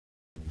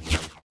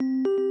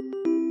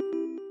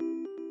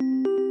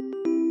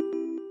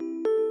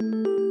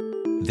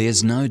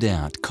There's no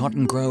doubt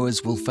cotton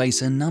growers will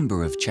face a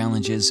number of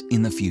challenges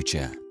in the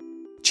future.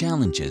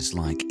 Challenges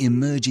like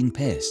emerging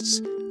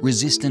pests,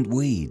 resistant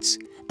weeds,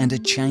 and a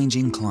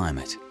changing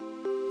climate.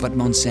 But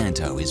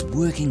Monsanto is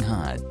working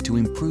hard to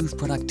improve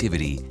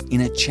productivity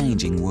in a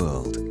changing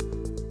world.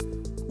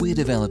 We're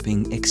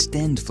developing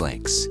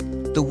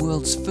XtendFlex, the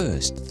world's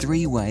first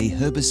three-way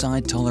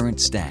herbicide-tolerant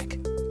stack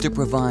to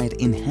provide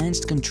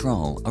enhanced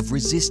control of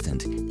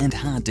resistant and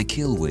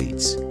hard-to-kill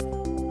weeds.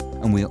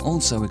 And we're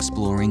also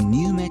exploring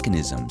new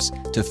mechanisms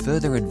to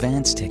further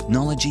advance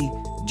technology,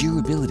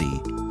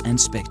 durability and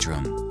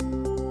spectrum.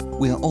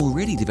 We're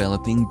already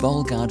developing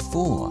Bollgard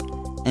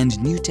 4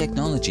 and new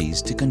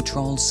technologies to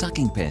control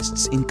sucking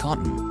pests in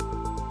cotton.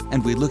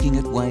 And we're looking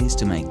at ways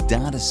to make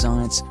data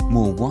science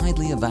more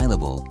widely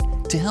available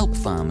to help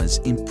farmers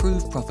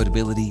improve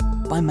profitability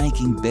by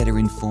making better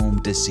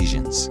informed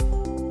decisions.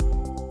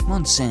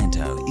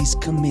 Monsanto is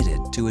committed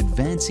to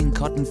advancing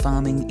cotton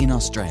farming in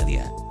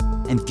Australia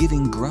and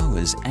giving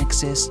growers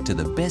access to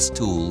the best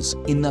tools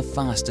in the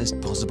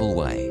fastest possible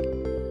way.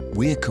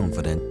 We're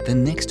confident the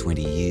next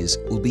 20 years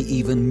will be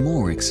even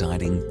more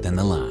exciting than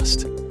the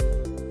last.